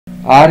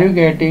Are you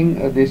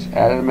getting this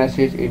error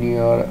message in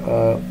your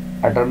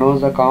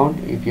Aternos account?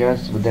 If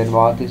yes, then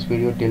watch this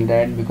video till the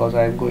end, because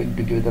I am going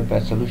to give you the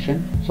best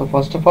solution. So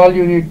first of all,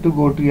 you need to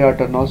go to your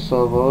Aternos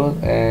server,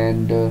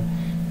 and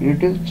you need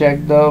to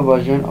check the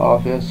version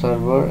of your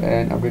server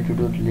and update it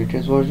to the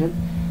latest version.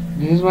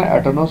 This is my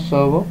Aternos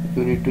server.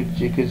 You need to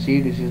check and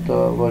see this is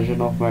the version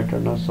of my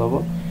Aternos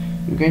server.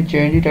 You can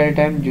change it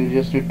anytime. You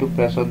just need to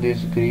press on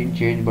this green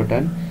change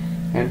button,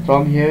 and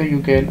from here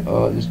you can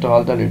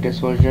install the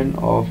latest version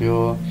of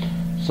your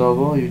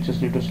server. You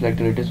just need to select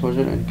the latest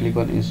version and click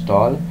on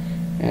install,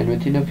 and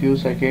within a few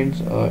seconds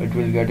it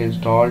will get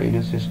installed in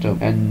your system.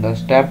 And the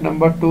step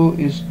number 2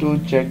 is to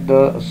check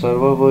the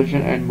server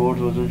version and modes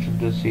version should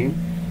be the same.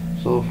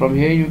 So from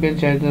here you can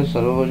check the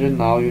server version.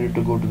 Now you need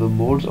to go to the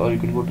modes, or you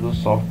can go to the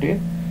software.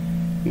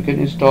 You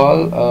can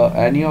install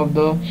any of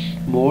the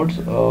modes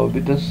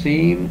with the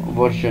same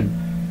version.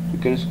 You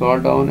can scroll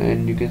down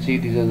and you can see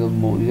these are the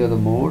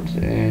modes,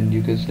 and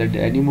you can select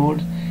any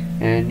modes,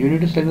 and you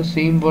need to select the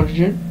same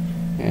version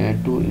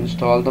and to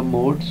install the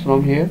modes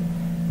from here.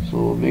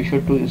 So make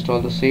sure to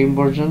install the same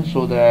version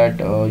so that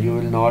you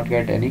will not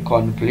get any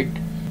conflict.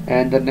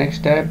 And the next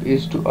step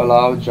is to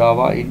allow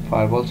Java in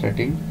firewall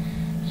settings.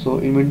 So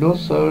in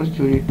Windows search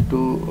you need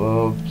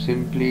to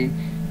simply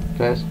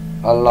press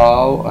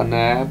allow an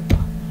app.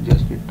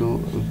 Just need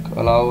to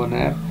allow an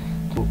app.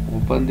 To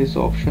open this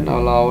option,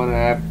 allow an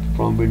app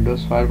from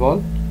Windows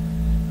Firewall.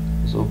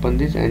 So open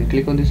this and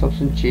click on this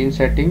option, change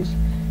settings,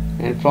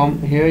 and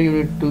from here you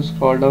need to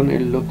scroll down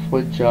and look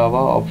for Java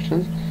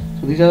options.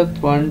 So these are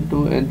 1,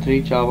 2 and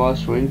 3 Java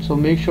showing. So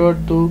make sure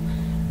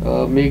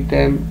to make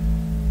them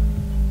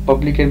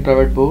public and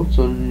private both.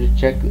 So you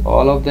check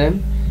all of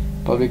them,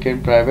 public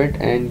and private,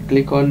 and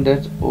click on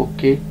that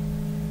OK.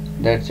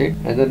 That's it.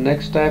 And the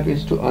next step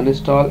is to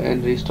uninstall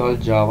and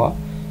reinstall Java.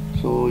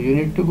 So you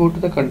need to go to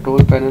the control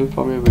panel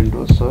from your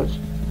Windows search.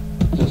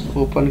 Just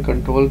open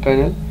control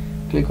panel,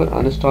 click on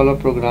uninstall a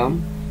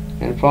program,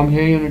 and from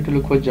here you need to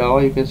look for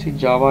Java. You can see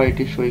Java 8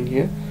 is showing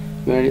here.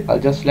 I'll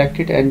just select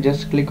it and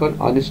just click on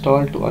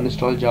uninstall to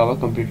uninstall Java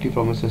completely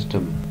from a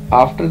system.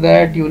 After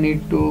that you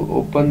need to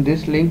open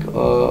this link,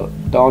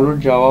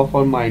 download Java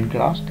for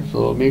Minecraft.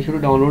 So make sure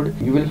to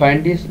download. You will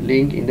find this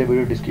link in the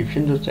video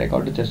description. Just check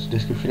out the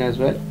description as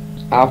well.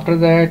 After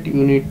that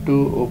you need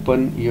to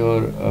open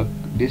your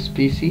this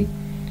PC,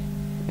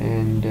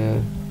 and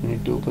you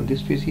need to open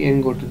this PC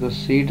and go to the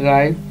C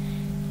drive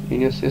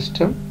in your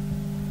system.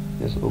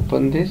 Just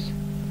open this,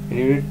 and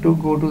you need to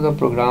go to the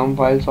program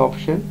files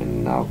option,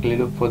 and now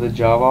look for the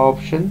Java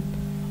option,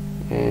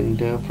 and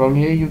from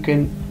here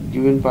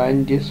you will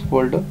find this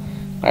folder.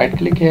 Right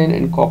click here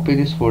and copy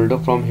this folder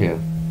from here.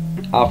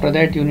 After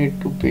that you need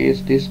to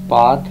paste this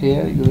path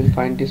here. You will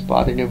find this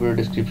path in your video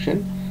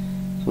description.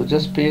 So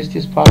just paste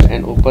this path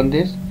and open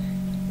this,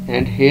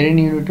 and herein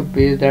you need to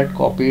paste that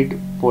copied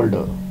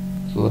folder.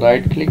 So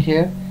right click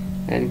here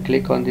and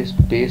click on this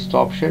paste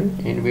option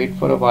and wait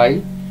for a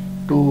while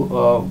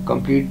to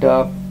complete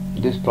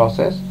this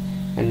process.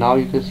 And now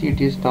you can see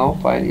it is now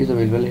file is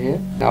available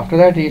here. After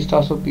that,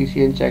 restart your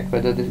PC and check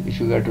whether this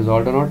issue got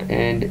resolved or not,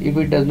 and if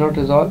it does not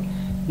resolve,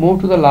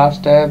 move to the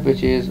last tab,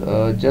 which is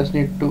just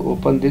need to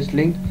open this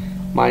link,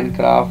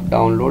 Minecraft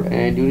download,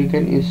 and you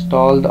can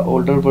install the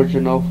older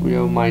version of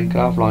your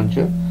Minecraft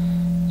launcher.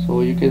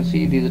 So you can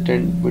see these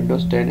 10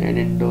 Windows 10 and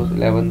Windows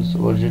 11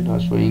 version are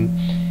showing.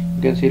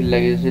 You can see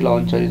legacy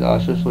launcher is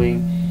also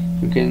showing.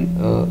 You can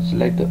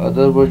select the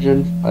other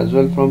version as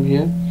well from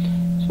here.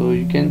 So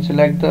you can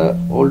select the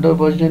older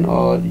version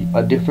or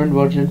a different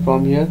version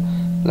from here,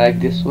 like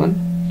this one,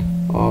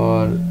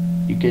 or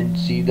you can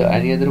see the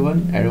any other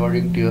one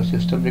according to your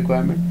system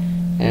requirement.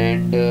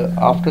 And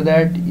after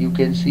that you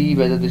can see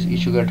whether this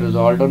issue got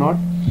resolved or not.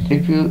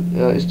 If you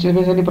still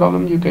face any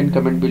problem, you can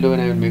comment below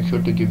and I will make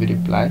sure to give you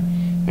reply.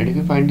 And if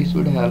you find this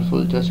video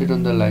helpful, just hit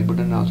on the like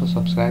button and also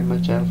subscribe my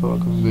channel for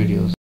upcoming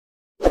videos.